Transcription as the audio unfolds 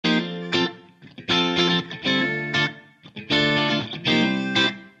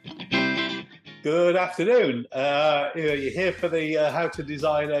Good afternoon. You're here for the How to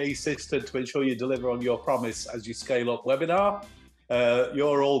Design a System to Ensure You Deliver on Your Promise as You Scale Up webinar.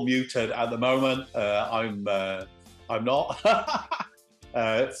 You're all muted at the moment. I'm not.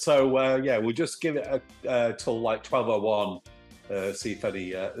 Yeah, we'll just give it till like 12:01. See if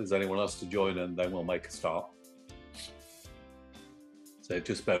there's anyone else to join, and then we'll make a start. So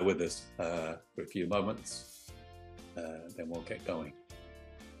just bear with us for a few moments, then we'll get going.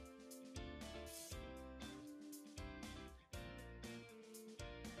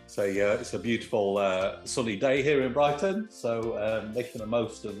 So yeah, it's a beautiful sunny day here in Brighton, so making the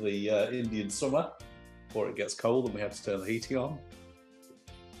most of the Indian summer before it gets cold and we have to turn the heating on.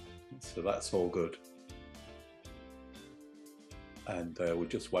 So that's all good. And we'll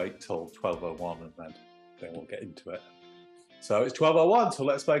just wait till 12:01 and then we'll get into it. So it's 12:01, so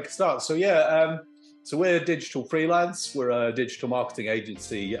let's make a start. So yeah, so we're Digital Freelance. We're a digital marketing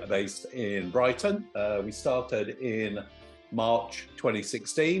agency based in Brighton. We started in March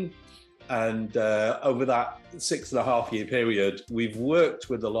 2016, and over that 6.5-year period, we've worked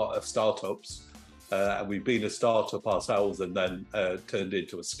with a lot of startups, and we've been a startup ourselves and then turned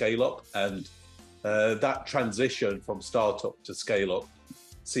into a scale-up. And that transition from startup to scale-up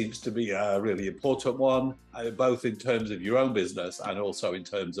seems to be a really important one, both in terms of your own business and also in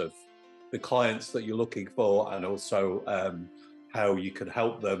terms of the clients that you're looking for, and also how you can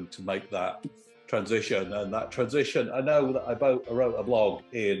help them to make that transition. And that transition, I know that I wrote a blog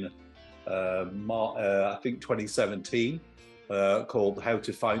in I think 2017 called How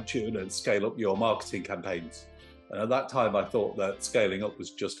to Fine Tune and Scale Up Your Marketing Campaigns. And at that time I thought that scaling up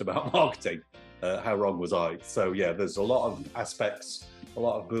was just about marketing. How wrong was I? So yeah, there's a lot of aspects, a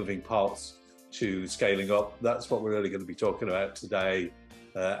lot of moving parts to scaling up. That's what we're really going to be talking about today,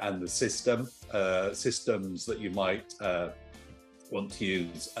 and the systems that you might want to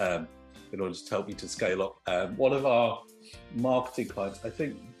use in order to help you to scale up. One of our marketing clients, I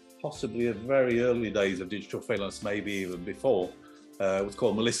think possibly in the very early days of Digital Freelance, maybe even before, was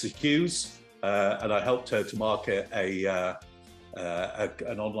called Melissa Hughes, and I helped her to market an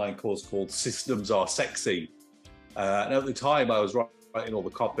online course called Systems Are Sexy. And at the time I was writing all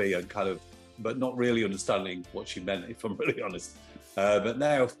the copy and but not really understanding what she meant, if I'm really honest. But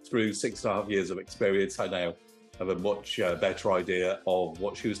now, through 6.5 years of experience, I now have a much better idea of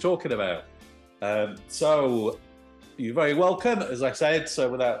what she was talking about. So you're very welcome, as I said. So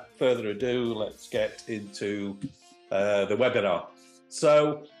without further ado, let's get into the webinar.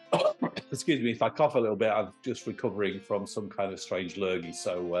 So excuse me if I cough a little bit. I'm just recovering from some kind of strange lurgy,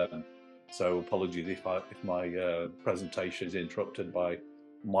 so apologies if my presentation is interrupted by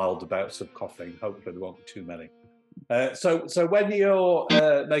mild bouts of coughing. Hopefully there won't be too many. So when you're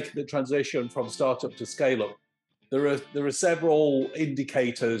making the transition from startup to scale up, there are several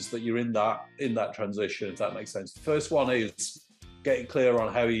indicators that you're in that transition, if that makes sense. The first one is getting clear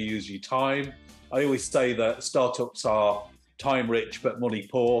on how you use your time. I always say that startups are time rich but money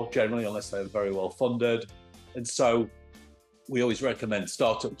poor, generally, unless they're very well funded. And so we always recommend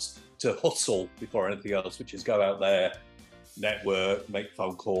startups to hustle before anything else, which is go out there, network, make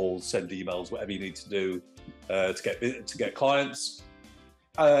phone calls, send emails, whatever you need to do to get clients.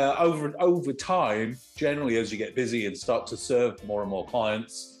 Over time, generally, as you get busy and start to serve more and more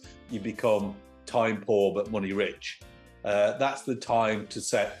clients, you become time poor but money rich. That's the time to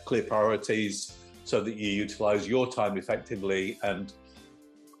set clear priorities so that you utilize your time effectively, and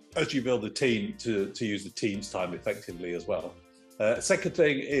as you build a team, to use the team's time effectively as well. Second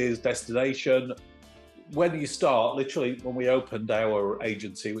thing is destination. When you start, literally when we opened our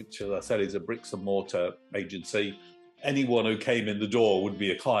agency, which, as I said, is a bricks and mortar agency, anyone who came in the door would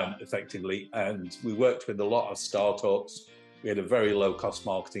be a client effectively. And we worked with a lot of startups. We had a very low cost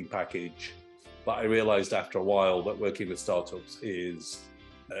marketing package, but I realized after a while that working with startups is,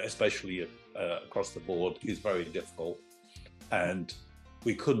 especially across the board, is very difficult. And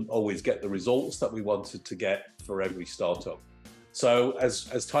we couldn't always get the results that we wanted to get for every startup. So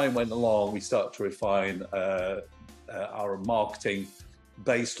as time went along, we started to refine our marketing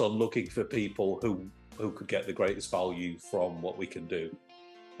based on looking for people who could get the greatest value from what we can do.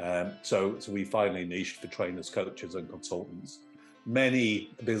 So we finally niched for trainers, coaches, and consultants.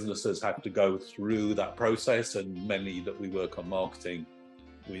 Many businesses have to go through that process, and many that we work on marketing,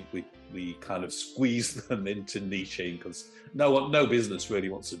 we kind of squeeze them into niching, because no business really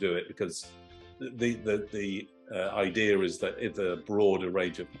wants to do it, because the idea is that if the broader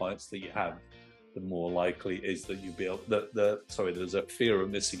range of clients that you have, the more likely is that you'll be able, there's a fear of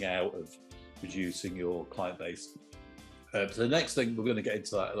missing out, of reducing your client base. So the next thing, we're going to get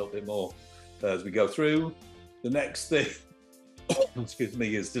into that a little bit more as we go through. The next thing, excuse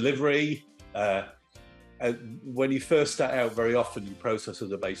me, is delivery. Uh, when you first start out, very often your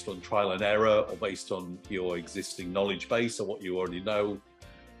processes are based on trial and error or based on your existing knowledge base or what you already know.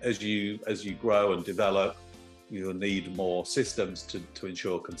 As you grow and develop, you'll need more systems to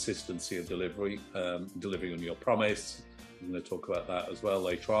ensure consistency of delivery, delivering on your promise. I'm going to talk about that as well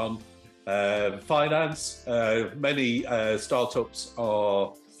later on. Finance, many startups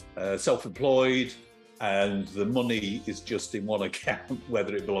are self-employed and the money is just in one account,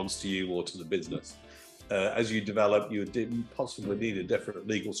 whether it belongs to you or to the business. As you develop, you possibly need a different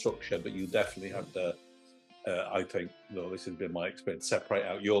legal structure, but you definitely have to, I think, this has been my experience, separate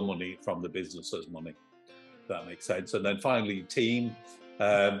out your money from the business's money. If that makes sense. And then finally, team.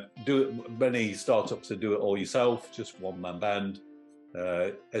 Many startups do it all yourself, just one-man band.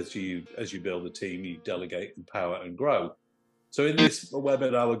 As you build a team, you delegate, empower, and grow. So in this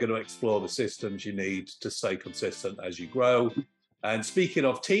webinar, we're going to explore the systems you need to stay consistent as you grow. And speaking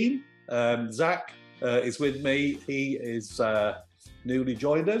of team, Zach is with me. He is newly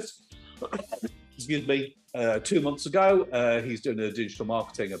joined us, excuse me, 2 months ago. He's doing a digital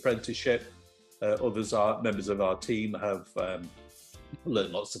marketing apprenticeship. Others are members of our team have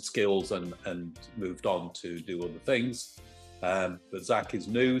learned lots of skills and moved on to do other things. But Zach is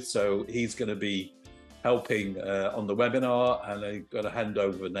new, so he's going to be helping on the webinar, and I'm going to hand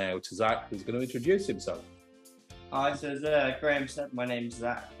over now to Zach, who's going to introduce himself. Hi, so as Graham said, my name's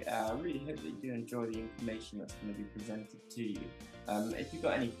Zach. I really hope that you do enjoy the information that's going to be presented to you. If you've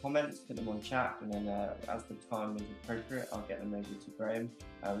got any comments, put them on chat, and then as the time is appropriate, I'll get them over to Graham.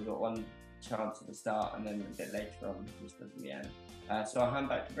 We've got one chance at the start and then a bit later on, just at the end. So I'll hand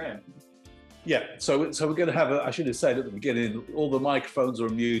back to Graham. Yeah, so we're going to have, I should have said at the beginning, all the microphones are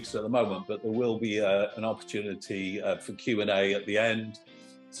muted at the moment, but there will be an opportunity for Q&A at the end.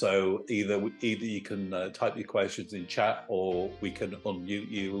 So either you can type your questions in chat, or we can unmute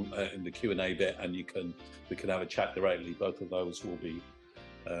you in the Q&A bit, and we can have a chat directly. Both of those will be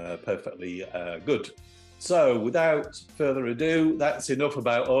perfectly good. So without further ado, that's enough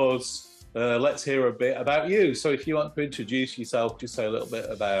about us. Let's hear a bit about you. So if you want to introduce yourself, just say a little bit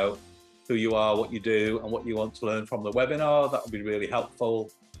about who you are, what you do, and what you want to learn from the webinar. That would be really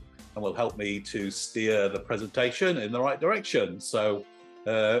helpful and will help me to steer the presentation in the right direction. So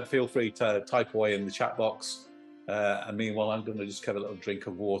feel free to type away in the chat box. And meanwhile, I'm going to just have a little drink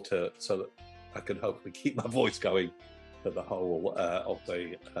of water so that I can hopefully keep my voice going for the whole of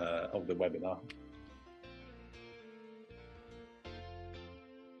the webinar.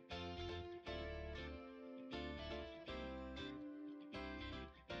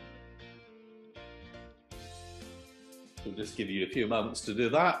 We'll just give you a few moments to do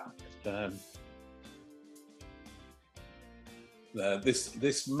that. The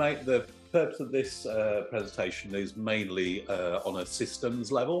purpose of this presentation is mainly on a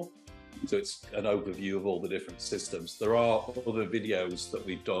systems level. So it's an overview of all the different systems. There are other videos that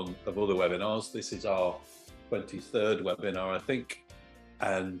we've done of other webinars. This is our 23rd webinar, I think.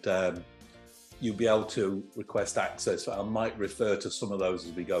 And you'll be able to request access. I might refer to some of those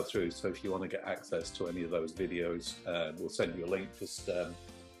as we go through. So if you want to get access to any of those videos, we'll send you a link. Just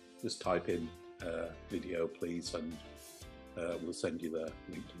type in video, please, and we'll send you the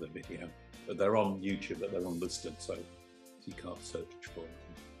link to the video. But they're on YouTube, but they're unlisted, so you can't search for them.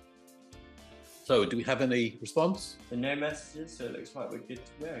 So do we have any response? So no messages, so it looks like we're good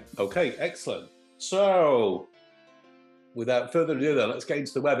to go. Okay, excellent. So without further ado then, let's get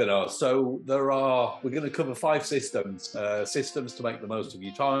into the webinar. So we're going to cover 5 systems. Systems to make the most of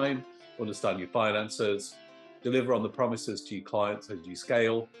your time, understand your finances, deliver on the promises to your clients as you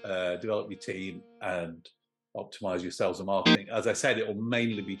scale, develop your team, and optimize your sales and marketing. As I said, we'll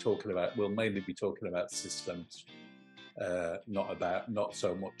mainly be talking about systems, not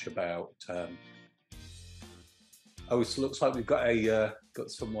so much about. Oh, it looks like we've got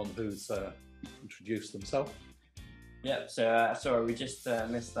someone who's introduced themselves. Yep. So sorry, we just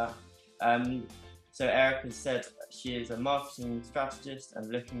missed that. So Erica said she is a marketing strategist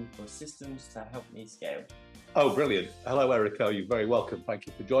and looking for systems to help me scale. Oh, brilliant! Hello, Erica. You're very welcome. Thank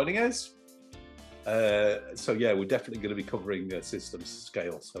you for joining us. So yeah, we're definitely going to be covering systems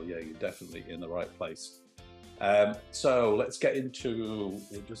scale. So yeah, you're definitely in the right place. So let's get into.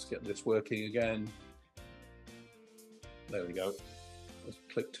 We'll just get this working again. There we go. Let's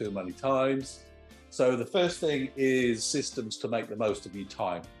click too many times. So the first thing is systems to make the most of your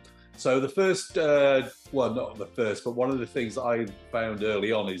time. So the first, well, not the first, but one of the things that I found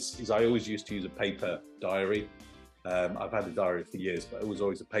early on is I always used to use a paper diary. I've had a diary for years, but it was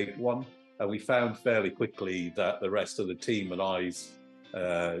always a paper one. And we found fairly quickly that the rest of the team and I's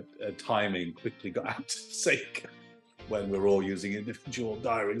timing quickly got out of sync when we were all using individual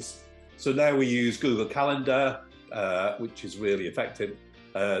diaries. So now we use Google Calendar, which is really effective.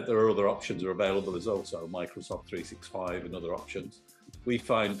 There are other options are available. There's also Microsoft 365 and other options. We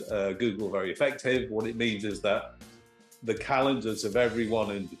find Google very effective. What it means is that the calendars of everyone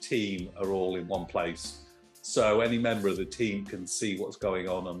in the team are all in one place. So any member of the team can see what's going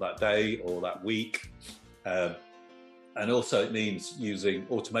on that day or that week. And also it means using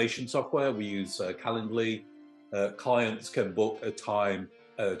automation software. We use Calendly. Clients can book a time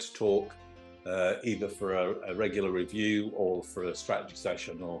to talk either for a regular review or for a strategy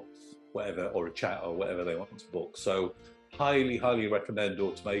session or whatever, or a chat or whatever they want to book. So highly, highly recommend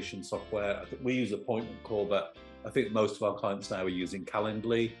automation software. I think we use Appointment Call, but I think most of our clients now are using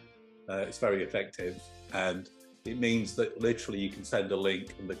Calendly. It's very effective, and it means that literally you can send a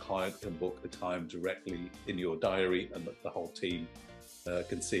link and the client can book the time directly in your diary, and the whole team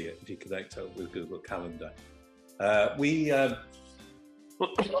can see it if you connect it with Google Calendar.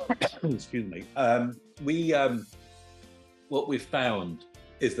 Excuse me. What we've found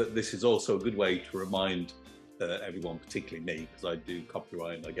is that this is also a good way to remind everyone, particularly me, because I do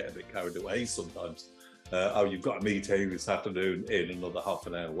copyright and I get a bit carried away sometimes. Oh, you've got a meeting this afternoon in another half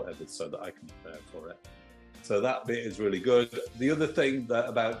an hour, whatever, so that I can prepare for it. So that bit is really good. The other thing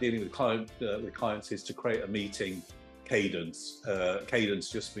about dealing with clients is to create a meeting cadence.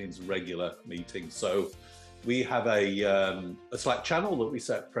 Cadence just means regular meetings. So we have a Slack channel that we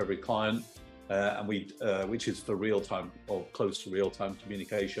set for every client, and which is for real-time or close to real-time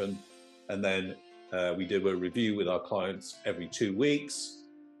communication. And then we do a review with our clients every 2 weeks,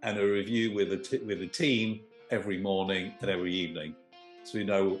 and a review with a team every morning and every evening. So we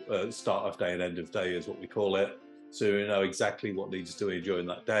know start of day and end of day is what we call it. So we know exactly what needs doing during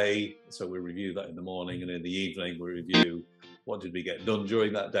that day. So we review that in the morning, and in the evening we review what did we get done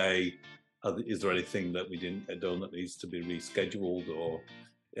during that day. Is there anything that we didn't get done that needs to be rescheduled, or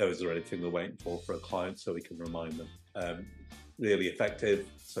is there anything we're waiting for a client, so we can remind them. Really effective.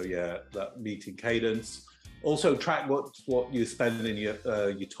 So yeah, that meeting cadence. Also track what you're spending your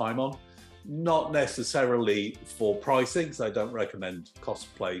time on. Not necessarily for pricing, because I don't recommend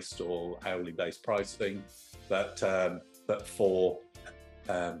cost-placed or hourly-based pricing, but for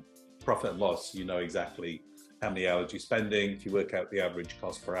profit and loss, you know exactly how many hours you're spending. If you work out the average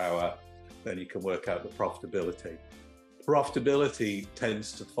cost per hour, then you can work out the profitability. Profitability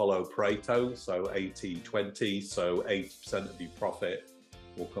tends to follow Pareto, so 80-20, so 80% of your profit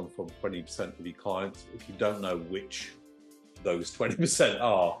will come from 20% of your clients. If you don't know which those 20%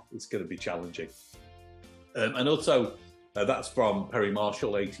 are, it's going to be challenging. And also, that's from Perry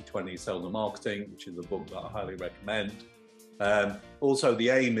Marshall, 80-20 Sales and Marketing, which is a book that I highly recommend. Also, the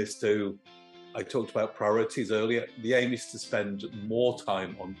aim is to, I talked about priorities earlier, the aim is to spend more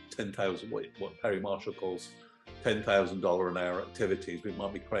time on 10,000, what Perry Marshall calls $10,000 an hour activities, which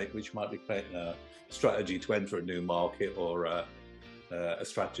might be creating a strategy to enter a new market, or a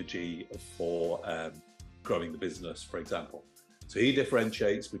strategy for growing the business, for example. So he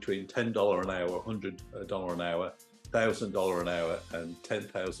differentiates between $10 an hour, $100 an hour, $1,000 an hour, and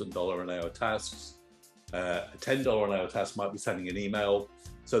 $10,000 an hour tasks. A $10 an hour task might be sending an email.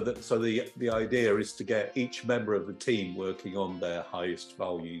 So the idea is to get each member of the team working on their highest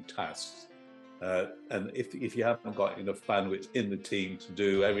value tasks. And if you haven't got enough bandwidth in the team to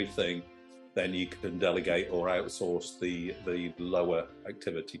do everything, then you can delegate or outsource the lower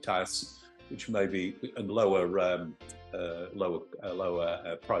activity tasks, which may be lower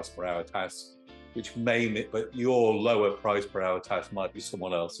price per hour tasks, but your lower price per hour task might be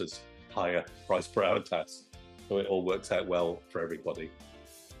someone else's higher price per hour task. So it all works out well for everybody.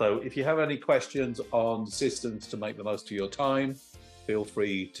 So if you have any questions on systems to make the most of your time, feel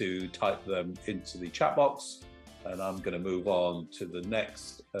free to type them into the chat box. And I'm going to move on to the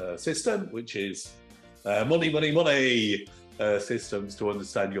next system, which is money systems to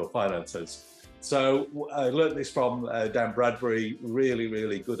understand your finances. So I learned this from Dan Bradbury. Really,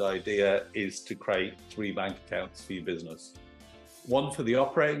 really good idea is to create 3 bank accounts for your business. One for the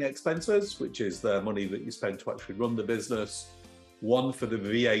operating expenses, which is the money that you spend to actually run the business. One for the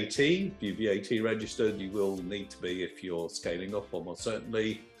VAT. If you're VAT registered, you will need to be if you're scaling up, almost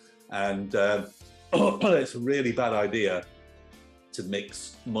certainly. And it's a really bad idea to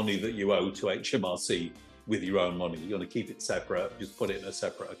mix money that you owe to HMRC with your own money. You want to keep it separate, just put it in a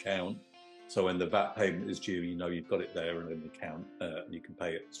separate account. So when the VAT payment is due, you know you've got it there in an account, and you can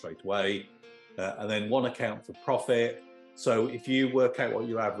pay it straight away. And then one account for profit. So if you work out what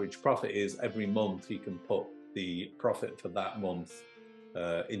your average profit is, every month you can put the profit for that month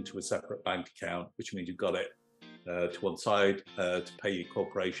into a separate bank account, which means you've got it to one side to pay your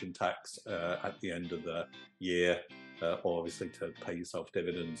corporation tax at the end of the year. or obviously to pay yourself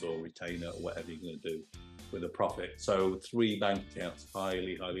dividends or retainer or whatever you're going to do with a profit. So 3 bank accounts,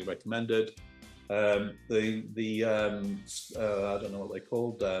 highly, highly recommended. I don't know what they're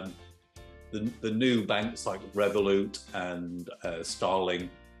called. The new banks like Revolut and Starling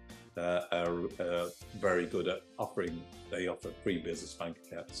are very good at offering. They offer free business bank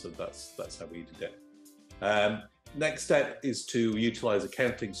accounts, so that's how we did it. Next step is to utilize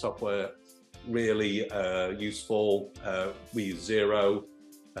accounting software. Really useful. We use Xero.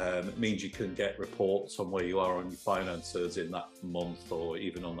 It means you can get reports on where you are on your finances in that month or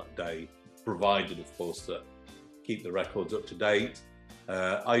even on that day, provided, of course, that keep the records up to date.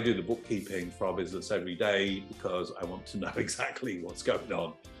 I do the bookkeeping for our business every day because I want to know exactly what's going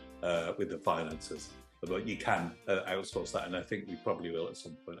on with the finances. But you can outsource that, and I think we probably will at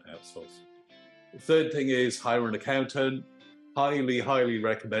some point outsource. The third thing is hire an accountant. Highly, highly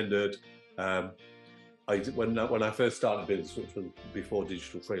recommended. When I first started business, which was before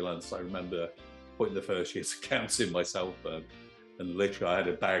Digital Freelance, I remember putting the first year's accounts in myself, and literally I had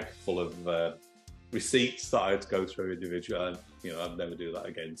a bag full of receipts that I had to go through individually. And, I'd never do that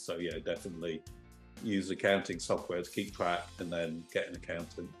again. So yeah, definitely use accounting software to keep track, and then get an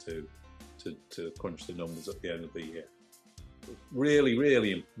accountant to crunch the numbers at the end of the year. Really,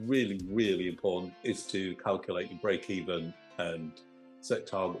 really, really, really important is to calculate your break even and set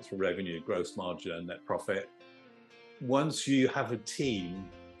targets for revenue, gross margin, and net profit. Once you have a team,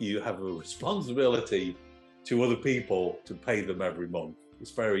 you have a responsibility to other people to pay them every month. It's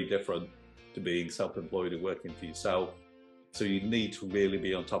very different to being self-employed and working for yourself. So you need to really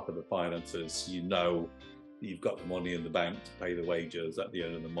be on top of the finances. You've got the money in the bank to pay the wages at the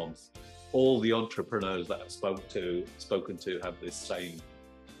end of the month. All the entrepreneurs that I've spoken to have this same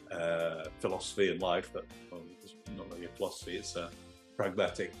philosophy in life. That, well, it's not really a philosophy, it's a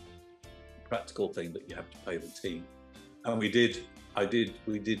pragmatic, practical thing that you have to pay the team. And we did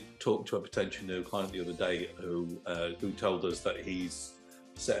talk to a potential new client the other day who told us that he's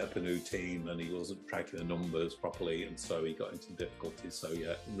set up a new team and he wasn't tracking the numbers properly, and so he got into difficulties. So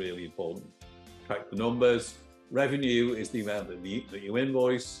yeah, really important. Track the numbers. Revenue is the amount that you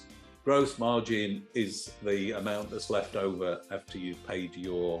invoice. Gross margin is the amount that's left over after you've paid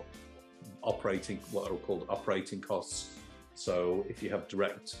your what are called operating costs. So if you have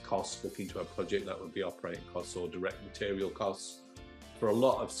direct costs looking to a project, that would be operating costs or direct material costs. For a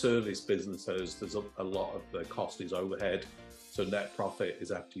lot of service businesses, there's a lot of the cost is overhead. So net profit is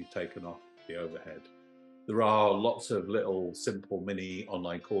after you've taken off the overhead. There are lots of little simple mini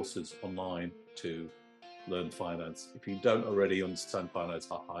online courses online to learn finance. If you don't already understand finance,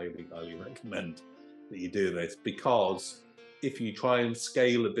 I highly, highly recommend that you do this, because if you try and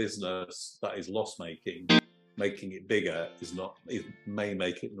scale a business that is loss-making, making it bigger it may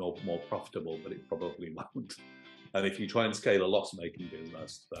make it more profitable, but it probably won't. And if you try and scale a loss-making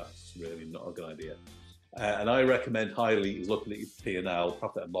business, that's really not a good idea. And I recommend highly is looking at your P&L,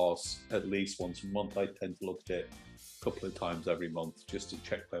 profit and loss, at least once a month. I tend to look at it a couple of times every month just to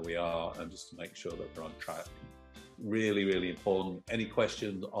check where we are and just to make sure that we're on track. Really, really important. Any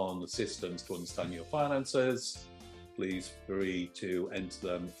questions on the systems to understand your finances, please feel free to enter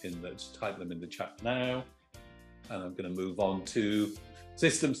them type them in the chat now. And I'm going to move on to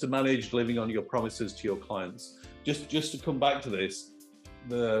systems to manage living on your promises to your clients. Just to come back to this,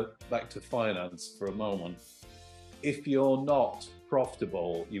 back to finance for a moment. If you're not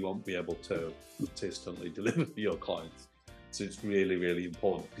profitable, you won't be able to consistently deliver for your clients. So it's really, really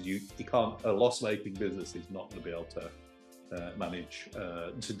important, because you can't. A loss-making business is not going to be able to manage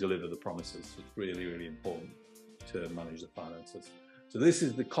to deliver the promises. So it's really, really important to manage the finances. So this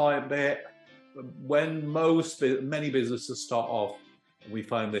is the client bit. When many businesses start off, and we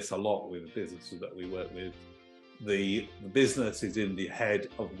find this a lot with businesses that we work with, the business is in the head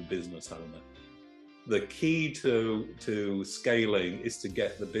of the business owner. The key to scaling is to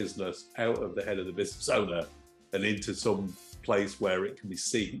get the business out of the head of the business owner and into some place where it can be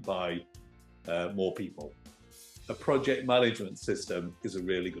seen by more people. A project management system is a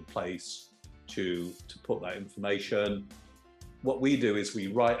really good place to put that information. What we do is we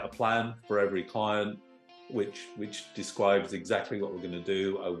write a plan for every client, which describes exactly what we're going to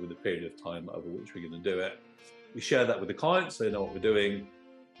do over the period of time over which we're going to do it. We share that with the clients so they know what we're doing.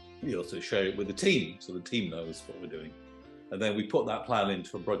 We also share it with the team, so the team knows what we're doing. And then we put that plan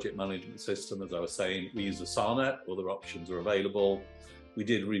into a project management system. As I was saying, we use Asana. Other options are available. We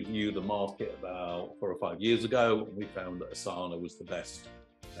did review the market about 4 or 5 years ago, and we found that Asana was the best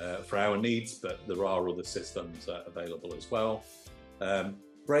for our needs, but there are other systems available as well.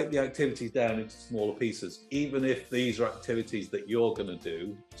 Break the activities down into smaller pieces. Even if these are activities that you're going to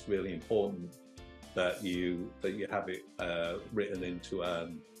do, it's really important that you have it written into a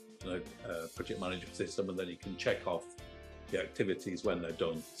project management system, and then you can check off the activities when they're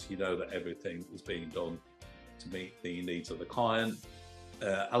done, so you know that everything is being done to meet the needs of the client.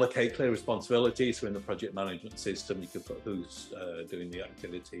 Allocate clear responsibilities. So in the project management system, you can put who's doing the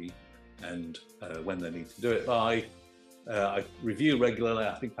activity and when they need to do it by. I review regularly.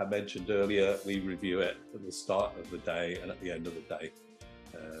 I think I mentioned earlier, we review it at the start of the day and at the end of the day.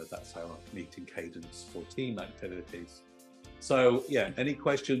 That's our meeting cadence for team activities. So yeah, any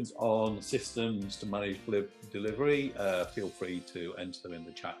questions on systems to manage delivery, feel free to enter them in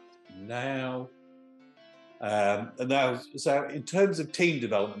the chat now. So in terms of team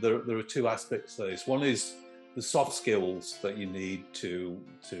development, there are two aspects to this. One is the soft skills that you need to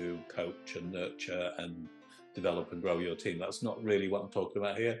coach and nurture and develop and grow your team. That's not really what I'm talking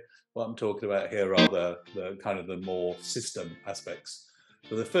about here. What I'm talking about here are the kind of the more system aspects.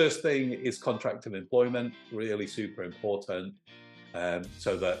 So the first thing is contract of employment, really super important,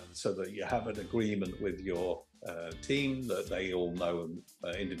 so that you have an agreement with your team, that they all know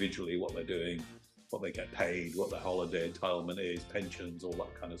individually what they're doing, what they get paid, what their holiday entitlement is, pensions, all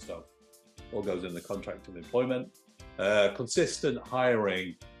that kind of stuff. All goes in the contract of employment. Consistent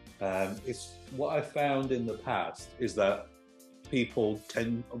hiring. It's what I found in the past is that people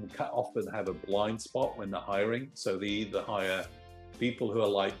often have a blind spot when they're hiring. So they either hire people who are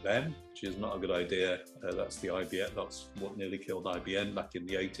like them, which is not a good idea. That's the IBM. That's what nearly killed IBM back in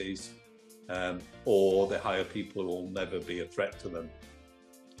the 80s. Or they hire people who will never be a threat to them.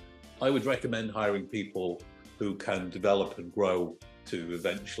 I would recommend hiring people who can develop and grow to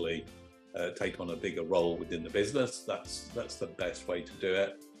eventually take on a bigger role within the business. That's the best way to do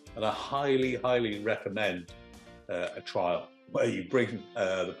it. And I highly, highly recommend a trial where you bring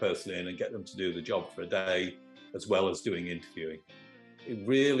the person in and get them to do the job for a day, as well as doing interviewing. It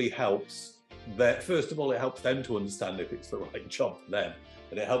really helps. First of all, it helps them to understand if it's the right job for them,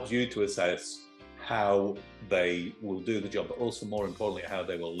 and it helps you to assess how they will do the job, but also more importantly, how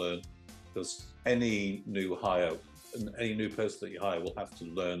they will learn. Because any new hire, any new person that you hire will have to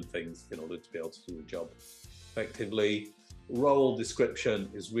learn things in order to be able to do the job effectively. Role description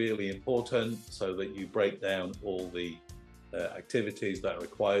is really important, so that you break down all the activities that are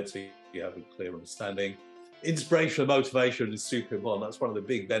required, so you have a clear understanding. Inspiration and motivation is super important. That's one of the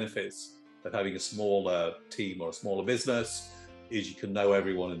big benefits of having a smaller team or a smaller business, is you can know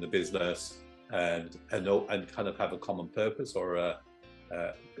everyone in the business and kind of have a common purpose or a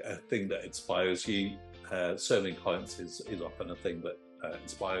thing that inspires you. Serving clients is often a thing that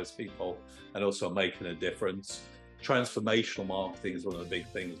inspires people, and also making a difference. Transformational marketing is one of the big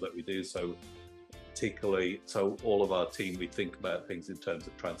things that we do. So particularly, all of our team, we think about things in terms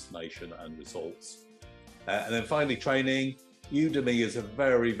of transformation and results. And then finally, training. Udemy is a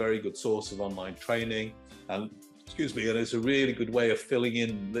very, very good source of online training, and it's a really good way of filling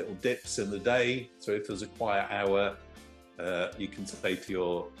in little dips in the day. So if there's a quiet hour, you can say to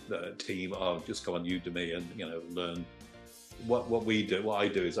your team, "Oh, just go on Udemy and learn." What I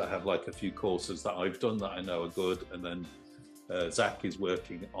do is I have like a few courses that I've done that I know are good, and then Zach is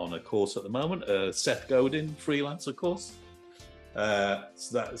working on a course at the moment, a Seth Godin freelancer course.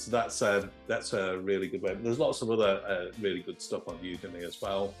 So that's a really good way. There's lots of other really good stuff on Udemy as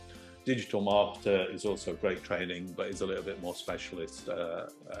well. Digital Marketer is also great training, but it's a little bit more specialist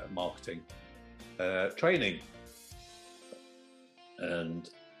marketing training. And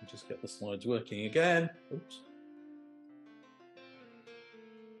just get the slides working again. Oops.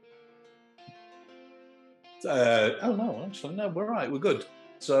 Oh no, actually no, we're right, we're good.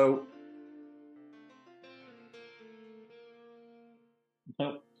 So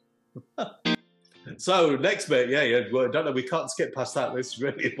so next bit, yeah, well, I don't know, we can't skip past that. This is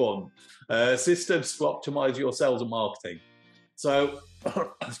really important. Systems to optimize your sales and marketing. So,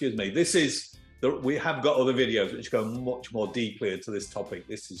 excuse me, we have got other videos which go much more deeply into this topic.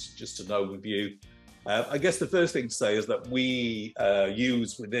 This is just an overview. I guess the first thing to say is that we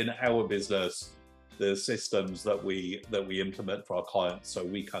use within our business the systems that we implement for our clients. So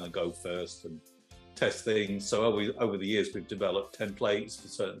we kind of go first and test things. So over the years, we've developed templates for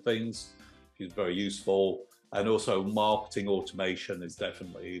certain things, which is very useful. And also marketing automation is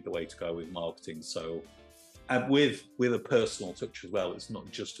definitely the way to go with marketing. So, and with a personal touch as well. It's not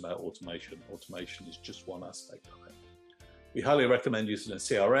just about automation. Automation is just one aspect of it. We highly recommend using a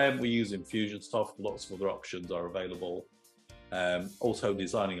CRM. We use Infusionsoft. Lots of other options are available. Also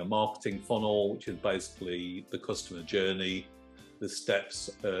designing a marketing funnel, which is basically the customer journey, the steps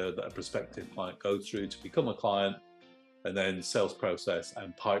that a prospective client goes through to become a client, and then sales process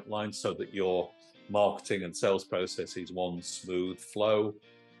and pipeline, so that your marketing and sales process is one smooth flow.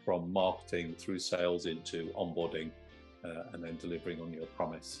 from marketing through sales into onboarding and then delivering on your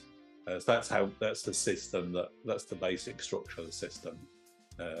promise. So that's the system, that's the basic structure of the system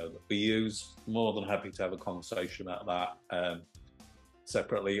that we use. More than happy to have a conversation about that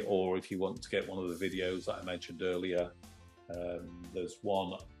separately, or if you want to get one of the videos that I mentioned earlier, there's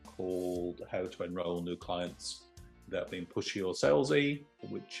one called How to Enroll New Clients Without Being Pushy or Salesy,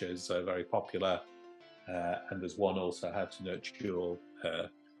 which is very popular, and there's one also, How to Nurture Your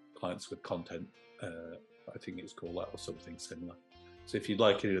Clients with Content, I think it's called that, or something similar. So if you'd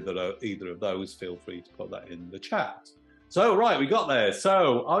like either of those, feel free to put that in the chat. So right, we got there.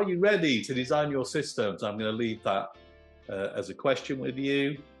 So are you ready to design your systems? I'm going to leave that as a question with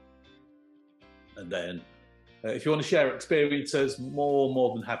you. And then if you want to share experiences,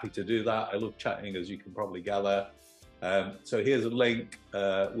 more than happy to do that. I love chatting, as you can probably gather. So here's a link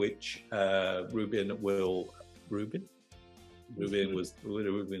which Ruben,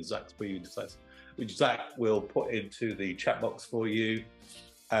 Zach's predecessor, which Zach will put into the chat box for you.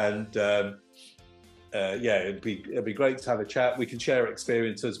 And yeah, it'd be great to have a chat. We can share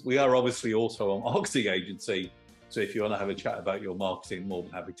experiences. We are obviously also a marketing agency, so if you want to have a chat about your marketing, more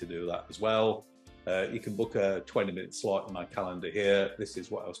than happy to do that as well. You can book a 20-minute slot in my calendar here. This is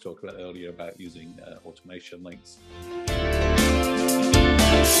what I was talking about earlier about using automation links.